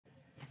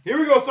Here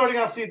we go, starting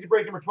off CNC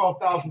break number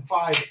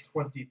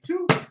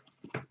 12,522.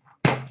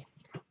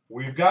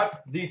 We've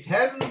got the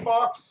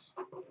 10-box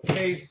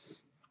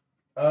case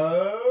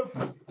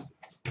of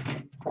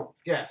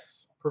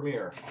Guess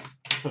Premier.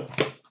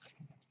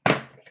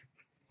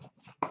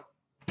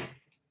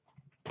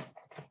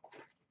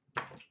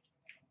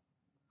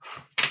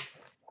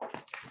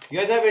 You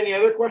guys have any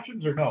other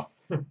questions or no?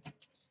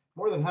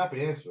 More than happy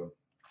to answer them.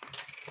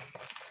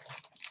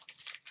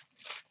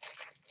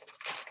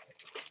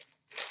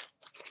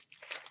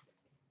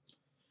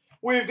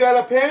 We've got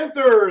a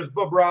Panthers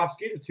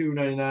Bobrovsky to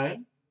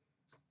 $2.99.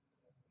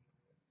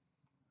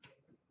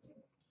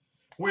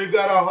 We've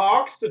got a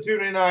Hawks to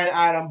 $2.99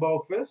 Adam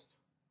Boqvist.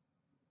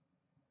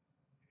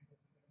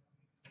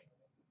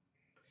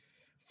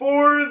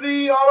 For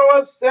the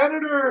Ottawa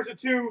Senators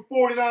to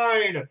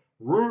 $2.49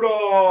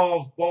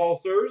 Rudolph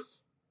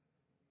Balcers.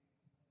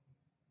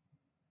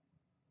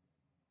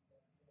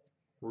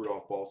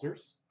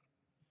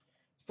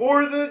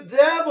 For the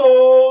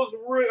Devils,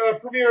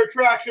 Premier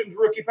Attractions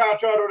rookie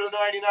patch auto to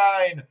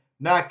 $99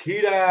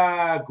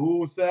 Nikita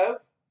Gusev.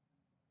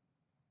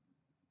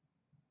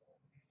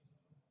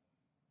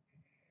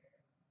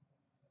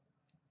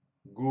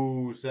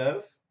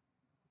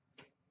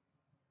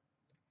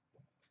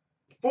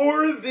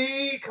 For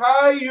the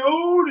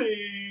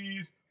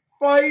Coyotes,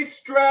 Fight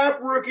Strap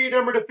rookie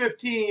number to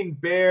 15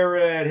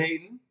 Barrett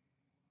Hayton.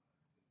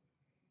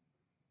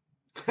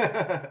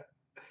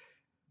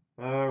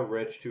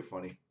 Rich, too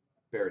funny.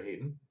 Barrett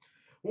Hayton.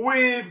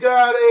 We've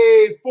got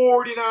a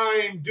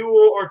 49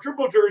 dual or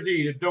triple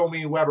jersey to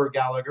Domi Weber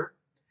Gallagher.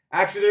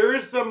 Actually, there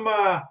is some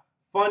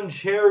fun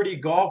charity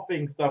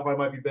golfing stuff I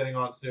might be betting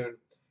on soon.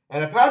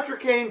 And a Patrick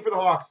Kane for the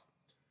Hawks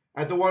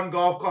at the one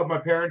golf club my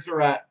parents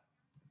are at.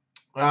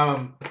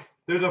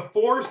 There's a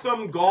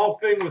foursome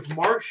golfing with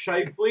Mark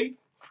Scheifele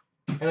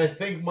and I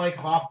think Mike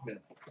Hoffman.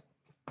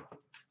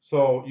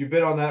 So you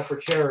bid on that for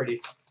charity.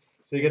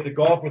 So you get to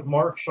golf with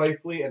Mark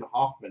Scheifele and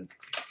Hoffman.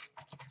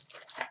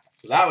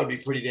 So that would be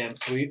pretty damn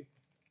sweet.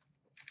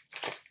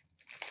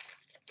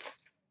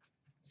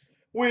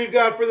 We've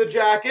got for the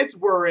Jackets,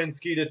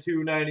 Werenski to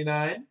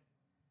 $2.99.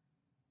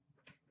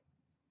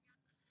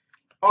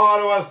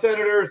 Ottawa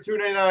Senators,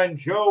 $2.99,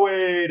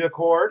 Joey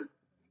Daccord.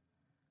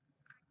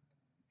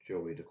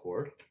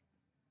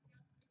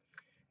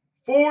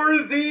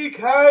 For the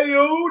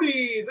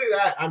Coyotes, look at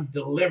that, I'm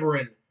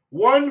delivering.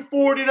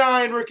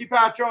 $1.49 rookie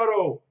patch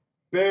auto,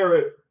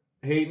 Barrett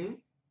Hayton.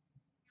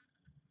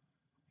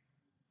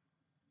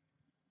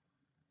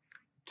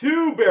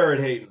 2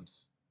 Barrett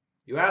Haytons.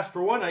 You asked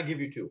for one, I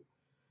give you 2.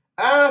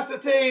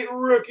 Acetate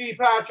rookie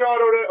patch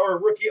auto or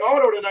rookie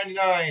auto to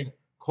 $99,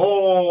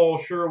 Cole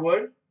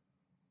Sherwood.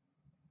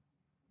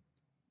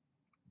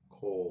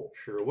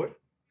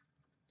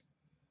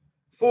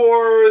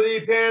 For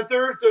the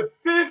Panthers, to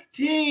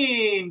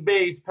 15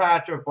 base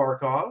patch of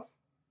Barkov.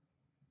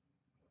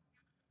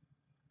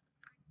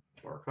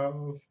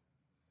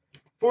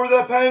 For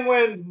the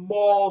Penguins,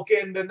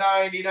 Malkin to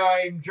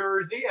 99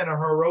 jersey and a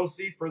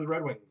Hirose for the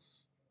Red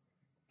Wings.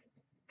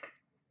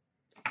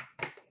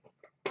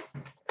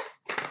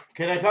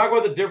 Can I talk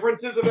about the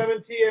differences of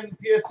M&T and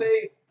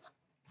PSA?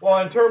 Well,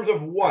 in terms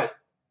of what?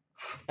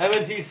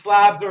 M&T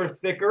slabs are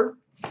thicker.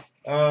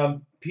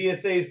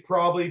 PSA is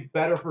probably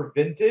better for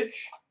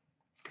vintage.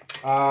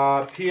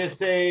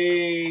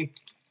 PSA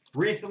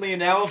recently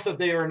announced that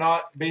they are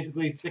not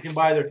basically sticking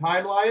by their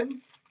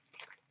timelines.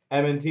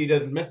 M&T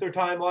doesn't miss their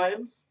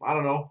timelines. I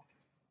don't know.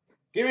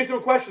 Give me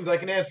some questions. I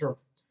can answer them.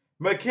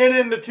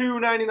 McKinnon to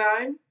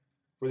 $2.99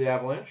 for the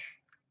Avalanche.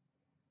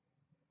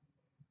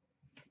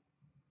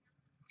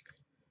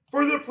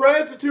 For the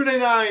Preds to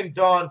 $2.99,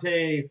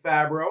 Dante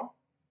Fabro.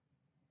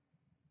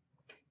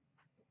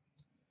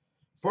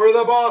 For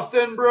the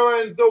Boston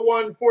Bruins, the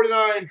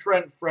 $1.49,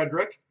 Trent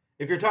Frederick.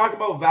 If you're talking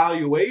about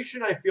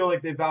valuation, I feel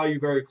like they value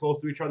very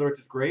close to each other, which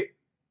is great.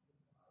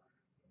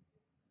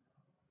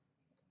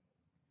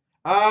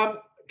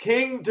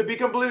 King, to be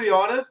completely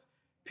honest,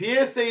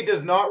 PSA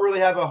does not really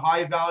have a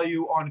high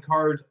value on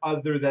cards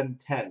other than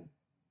 10.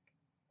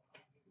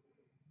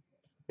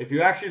 If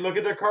you actually look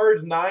at their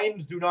cards,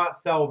 9s do not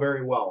sell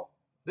very well.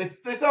 They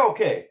sell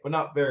okay, but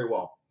not very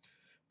well.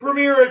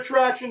 Premier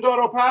Attractions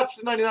auto patch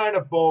to $99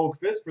 of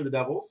Boqvist for the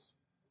Devils.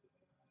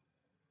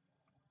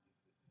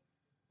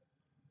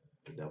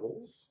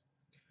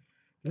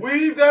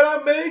 We've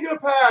got a mega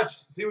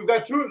patch. See, we've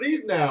got 2 of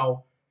these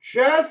now.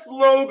 Chess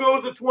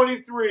logos at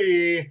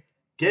 23.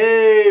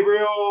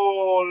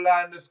 Gabriel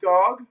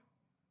Landeskog.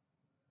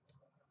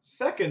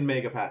 Second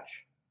mega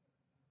patch.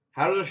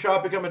 How does a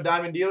shop become a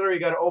diamond dealer? You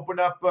got to open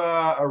up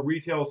a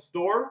retail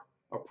store,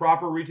 a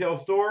proper retail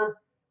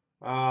store.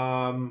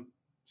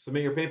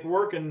 Submit your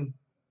paperwork, and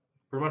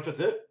pretty much that's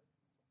it.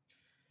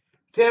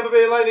 Tampa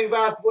Bay Lightning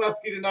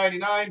Vasilevsky to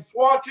 99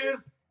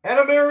 swatches, and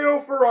a Mario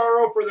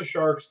Ferraro for the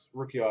Sharks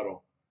rookie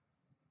auto.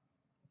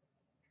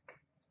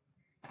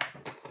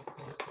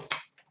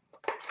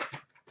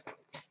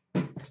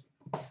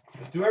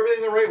 Just do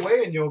everything the right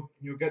way, and you'll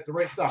get the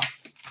right stuff.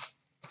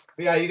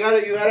 But yeah, you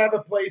gotta have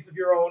a place of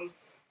your own.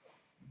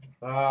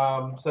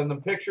 Send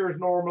them pictures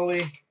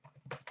normally,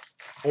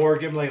 or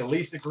give them like a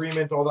lease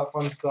agreement, all that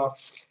fun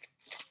stuff.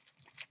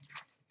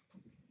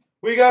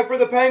 We got for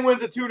the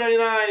Penguins at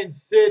 $2.99,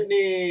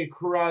 Sidney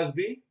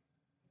Crosby.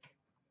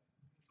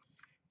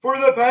 For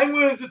the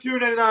Penguins at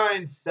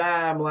 $2.99,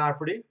 Sam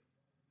Lafferty.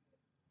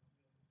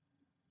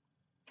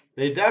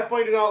 They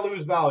definitely do not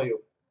lose value.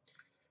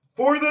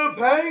 For the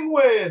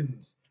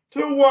Penguins, to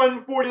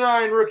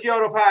 $1.49 rookie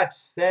auto patch,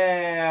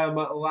 Sam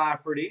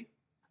Lafferty.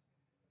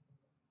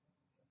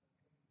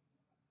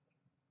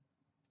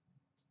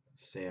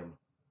 Sam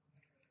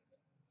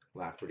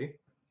Lafferty.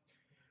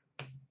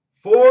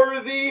 For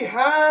the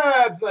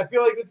Habs, I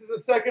feel like this is the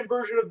second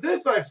version of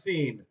this I've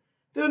seen.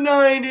 The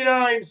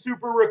 99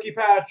 Super Rookie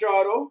Patch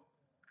Auto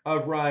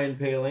of Ryan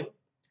Poehling.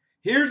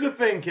 Here's the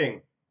thing,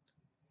 King.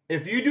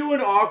 If you do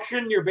an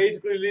auction, you're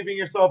basically leaving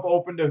yourself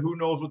open to who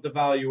knows what the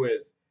value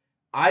is.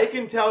 I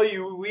can tell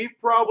you we've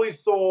probably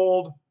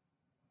sold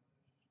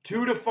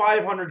 200 to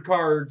 500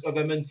 cards of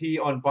MNT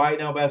on Buy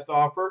Now Best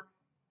Offer.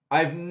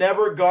 I've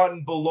never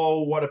gotten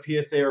below what a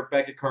PSA or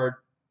Beckett card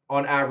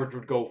on average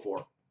would go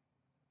for.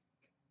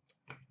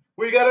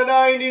 We got a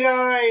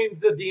 99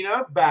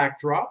 Zadina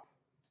backdrop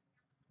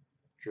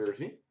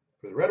jersey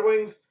for the Red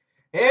Wings.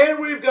 And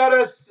we've got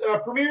a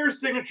Premier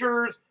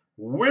Signatures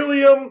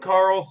William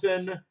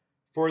Karlsson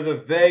for the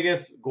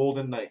Vegas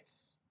Golden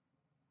Knights.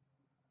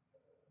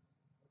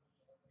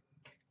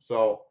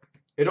 So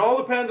it all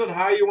depends on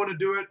how you want to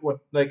do it.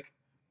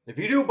 If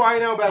you do Buy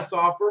Now Best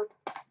Offer,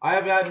 I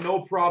have had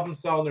no problem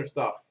selling their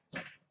stuff.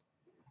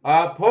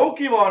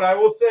 Pokemon, I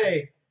will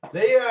say,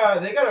 they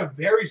got a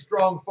very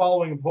strong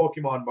following in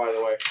Pokemon, by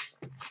the way.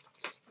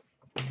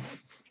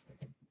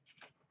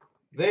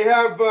 They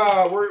have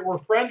we're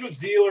friends with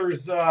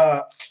dealers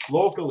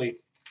locally,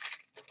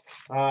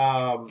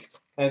 and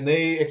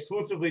they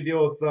exclusively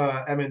deal with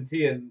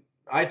MNT. And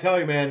I tell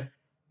you, man,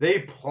 they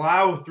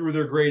plow through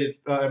their graded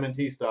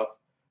MNT stuff.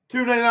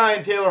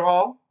 $2.99 Taylor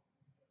Hall.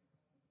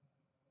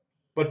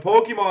 But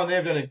Pokemon,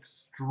 they've done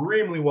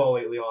extremely well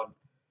lately on.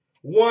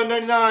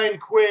 $1.99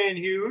 Quinn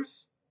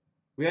Hughes.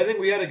 I think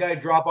we had a guy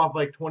drop off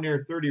like 20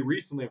 or 30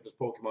 recently of his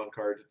Pokemon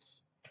cards.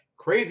 It's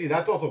crazy.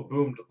 That's also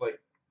boomed like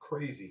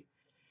crazy.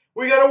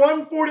 We got a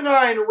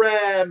 $1.49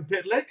 Rem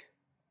Pitlick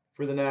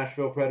for the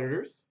Nashville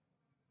Predators.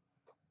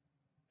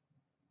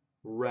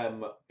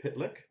 Rem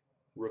Pitlick,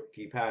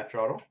 rookie patch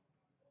auto.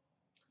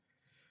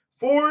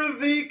 For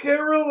the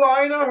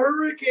Carolina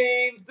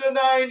Hurricanes, the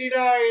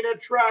 99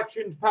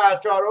 Attractions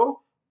patch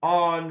auto,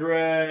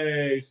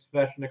 Andrei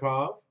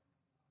Svechnikov.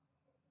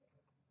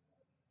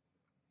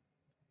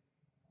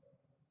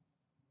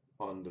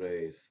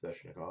 Andrei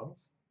Svechnikov.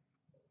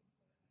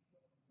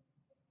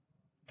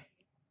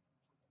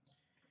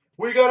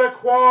 We got a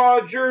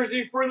quad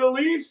jersey for the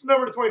Leafs,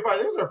 number 25.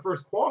 This is our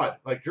first quad,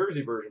 like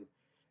jersey version.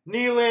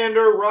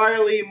 Nylander,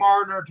 Riley,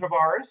 Marner,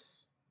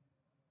 Tavares.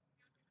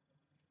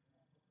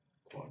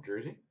 Quad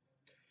jersey.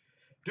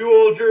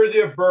 Dual jersey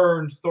of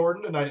Burns,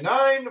 Thornton, to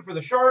 99 for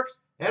the Sharks,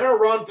 and a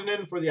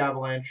Rantanen for the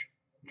Avalanche,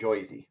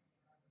 Joyzy.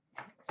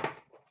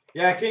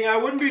 Yeah, King, I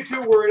wouldn't be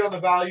too worried on the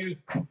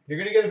values. You're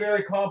going to get a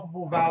very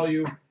comparable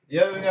value. The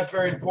other thing that's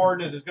very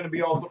important is it's going to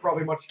be also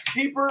probably much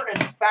cheaper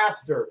and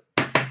faster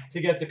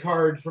to get the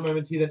cards from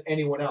M&T than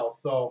anyone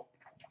else. So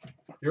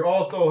you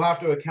also have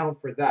to account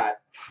for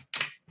that.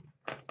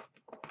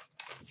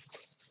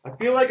 I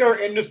feel like our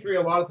industry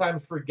a lot of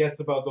times forgets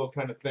about those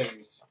kind of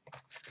things.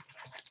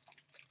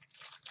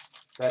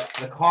 That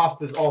the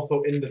cost is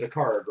also into the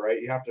card,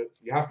 right? You have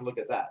to look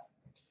at that.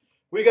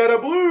 We got a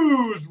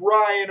Blues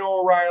Ryan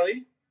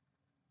O'Reilly.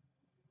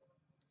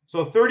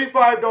 So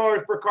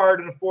 $35 per card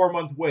and a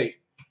 4-month wait.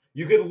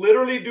 You could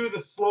literally do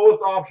the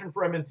slowest option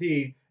for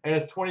M&T, and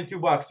it's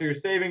 $22. So you're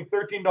saving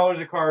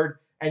 $13 a card,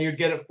 and you'd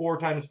get it 4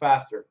 times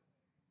faster.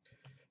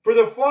 For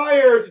the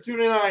Flyers,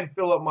 $2.99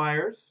 Philip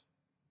Myers.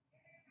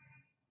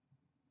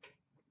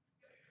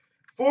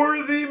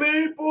 For the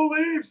Maple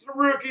Leafs,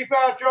 rookie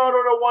patch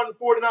auto to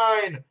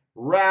 $1.49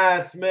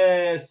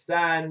 Rasmus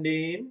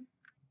Sandin.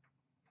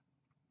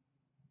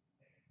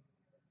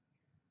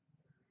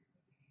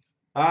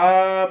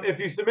 If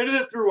you submitted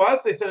it through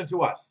us, they send it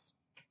to us.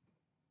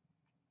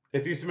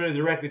 If you submitted it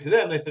directly to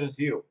them, they send it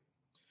to you.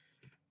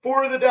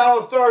 For the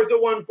Dallas Stars, the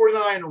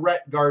 $1.49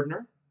 Rhett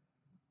Gardner.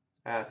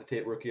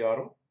 Acetate rookie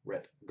auto,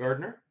 Rhett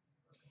Gardner.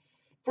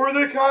 For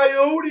the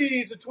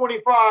Coyotes, a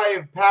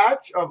 25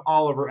 patch of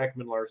Oliver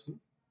Ekman-Larsson.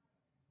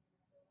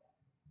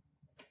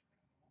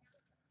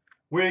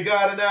 We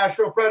got a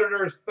Nashville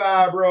Predators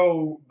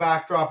Fabro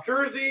backdrop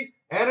jersey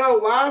and a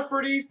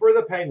Lafferty for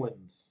the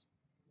Penguins.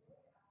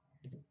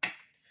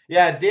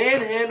 Yeah,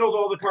 Dan handles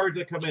all the cards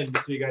that come in,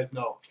 just so you guys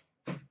know.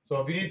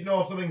 So if you need to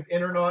know if something's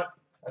in or not,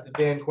 that's a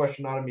Dan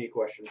question, not a me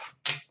question.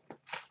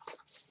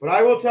 But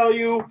I will tell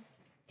you,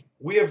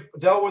 we have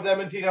dealt with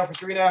M&T now for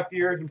 3.5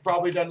 years and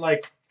probably done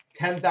like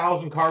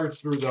 10,000 cards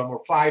through them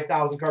or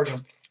 5,000 cards through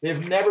them.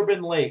 They've never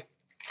been late.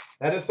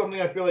 That is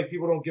something I feel like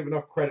people don't give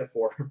enough credit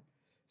for.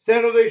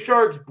 San Jose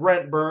Sharks,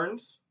 Brent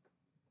Burns.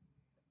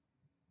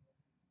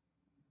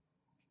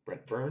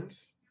 Brent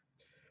Burns.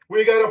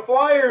 We got a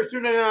Flyers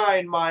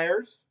 299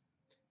 Myers.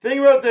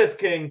 Think about this,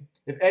 King.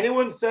 If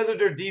anyone says that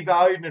they're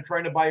devalued and they're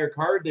trying to buy your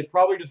card, they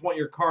probably just want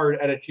your card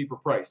at a cheaper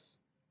price.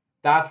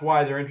 That's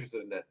why they're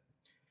interested in it.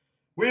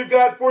 We've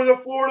got for the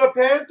Florida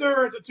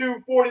Panthers a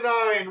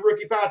 249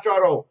 rookie patch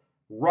auto,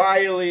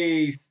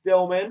 Riley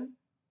Stillman.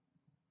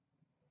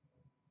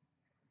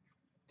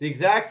 The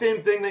exact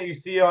same thing that you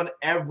see on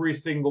every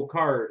single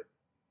card.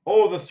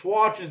 Oh, the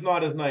swatch is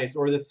not as nice,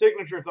 or the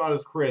signature is not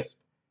as crisp.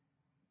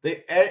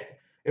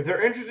 If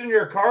they're interested in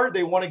your card,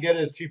 they want to get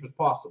it as cheap as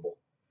possible.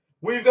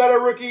 We've got a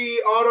rookie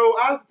auto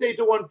acetate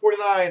to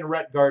 149,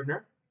 Rhett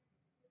Gardner.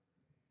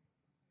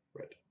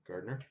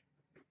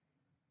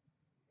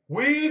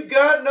 We've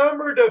got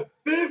number to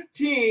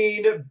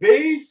 15,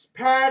 base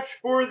patch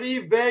for the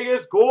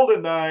Vegas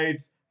Golden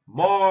Knights,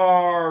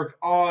 Marc-Andre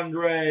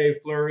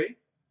Fleury.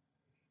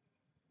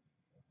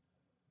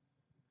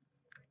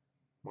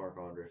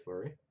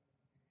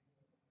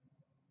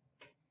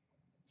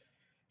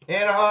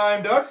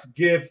 Anaheim Ducks,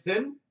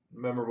 Gibson,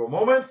 memorable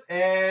moments,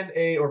 and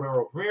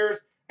memorable premieres,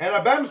 and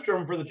a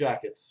Bemstrom for the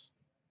Jackets.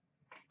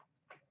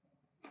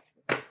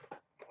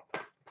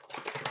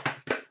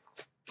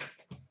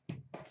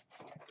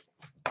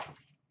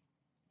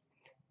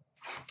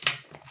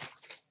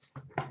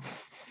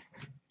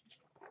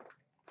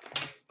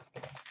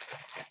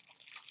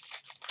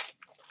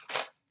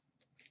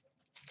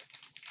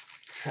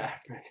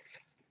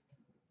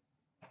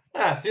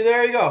 See,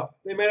 there you go.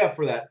 They made up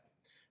for that.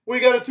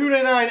 We got a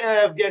 299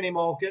 Evgeny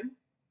Malkin.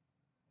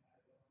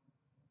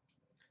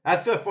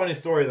 That's a funny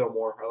story, though,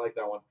 more. I like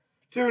that one.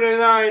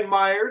 299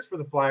 Myers for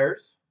the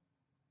Flyers.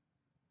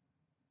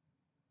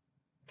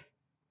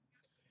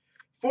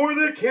 For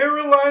the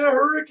Carolina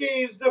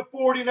Hurricanes, the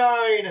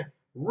 49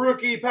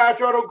 rookie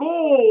patch auto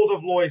gold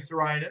of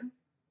Loisterainen.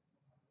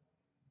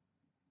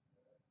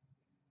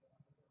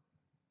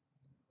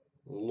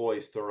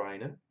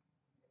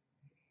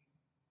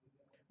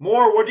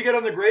 More, what'd you get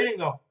on the grading,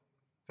 though?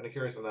 Kind of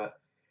curious on that.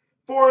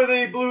 For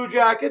the Blue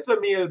Jackets,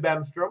 Emil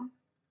Bemstrom.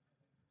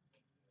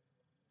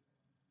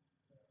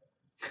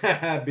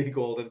 Be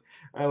golden.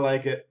 I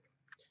like it.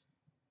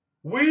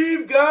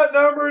 We've got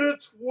number to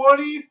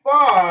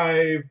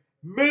 25.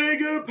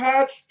 Mega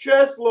patch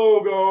chest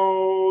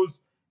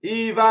logos.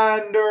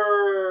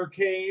 Evander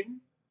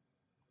Kane.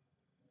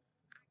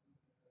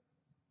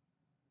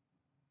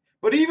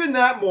 But even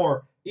that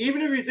more,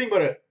 even if you think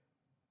about it,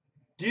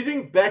 do you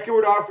think Beckett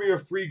would offer you a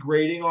free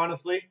grading,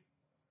 honestly?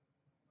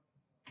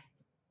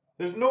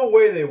 There's no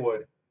way they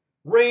would.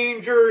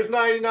 Rangers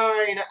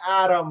 99,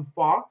 Adam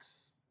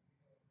Fox.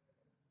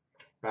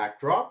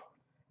 Backdrop.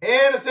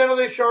 And the San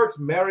Jose Sharks,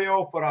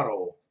 Mario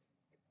Ferraro.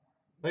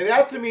 Like,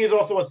 that to me is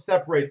also what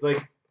separates.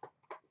 Like,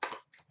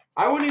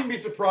 I wouldn't even be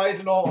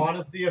surprised, in all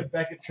honesty, if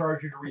Beckett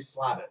charged you to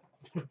re-slab it.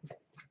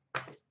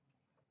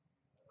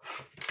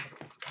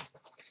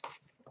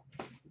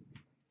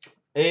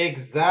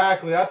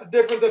 Exactly. That's the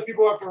difference that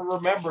people have to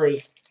remember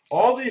is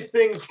all these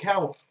things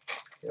count.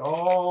 They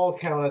all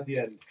count at the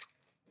end.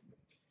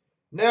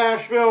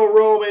 Nashville,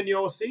 Roman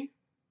Josi.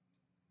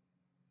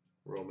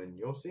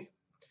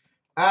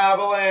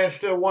 Avalanche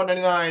to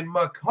 199,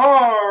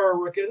 Makar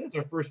rookie. That's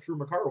our first true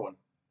Makar one.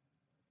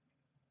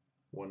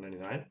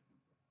 199.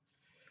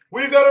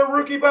 We've got a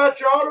rookie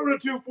batch auto to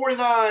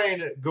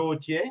 249,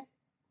 Gauthier.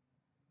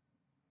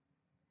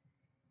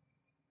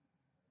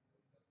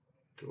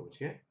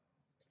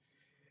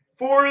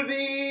 For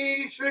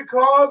the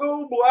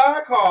Chicago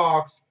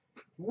Blackhawks,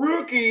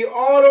 rookie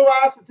auto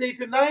acetate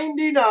to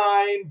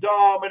 99,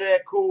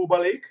 Dominic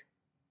Kubalik.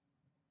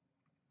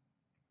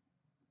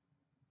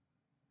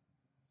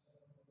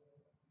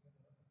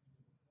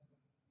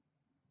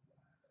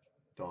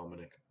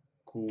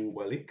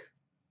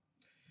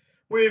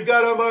 We've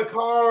got a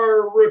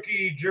Makar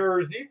rookie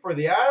jersey for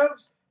the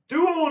Avs.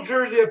 Dual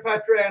jersey of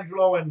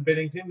Pietrangelo and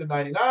Binnington to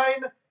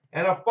 99.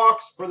 And a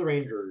Fox for the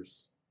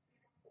Rangers.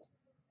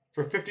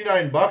 For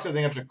 59 bucks, I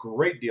think that's a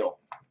great deal.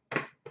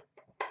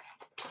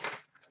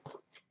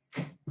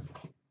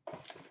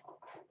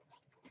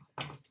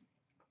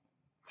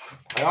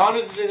 I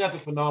honestly think that's a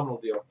phenomenal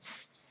deal.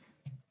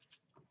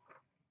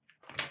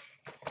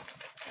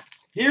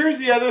 Here's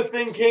the other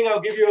thing, King. I'll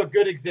give you a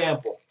good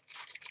example.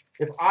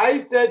 If I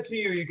said to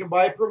you, you can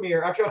buy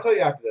Premier. Actually, I'll tell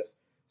you after this.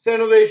 San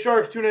Jose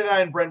Sharks,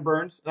 299, Brent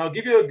Burns. And I'll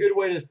give you a good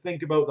way to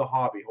think about the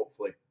hobby,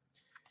 hopefully.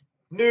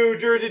 New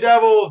Jersey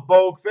Devils,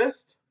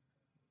 Boguefist.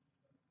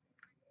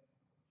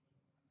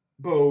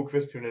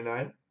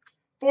 299.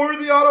 For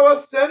the Ottawa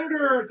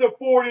Senators, the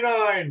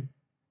 49.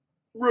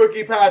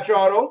 Rookie patch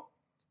auto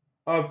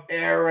of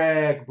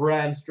Eric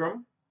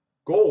Brandstrom.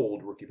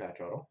 Gold rookie patch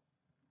auto.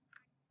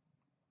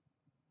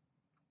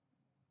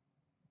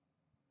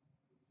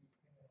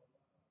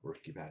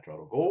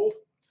 Gold.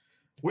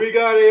 We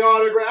got an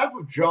autograph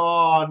of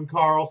John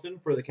Carlson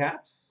for the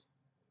Caps.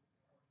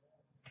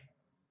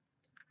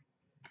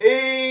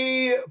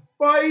 A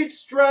fight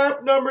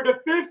strap number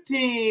to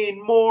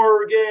 15,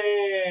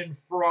 Morgan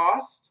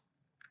Frost.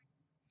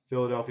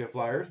 Philadelphia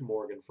Flyers,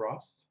 Morgan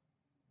Frost.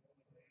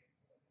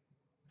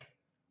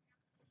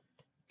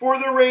 For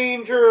the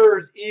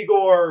Rangers,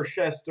 Igor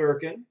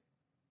Shesterkin.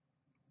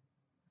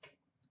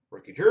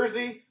 Rookie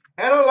jersey.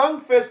 And a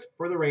lung fist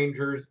for the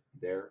Rangers.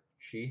 There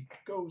she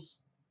goes.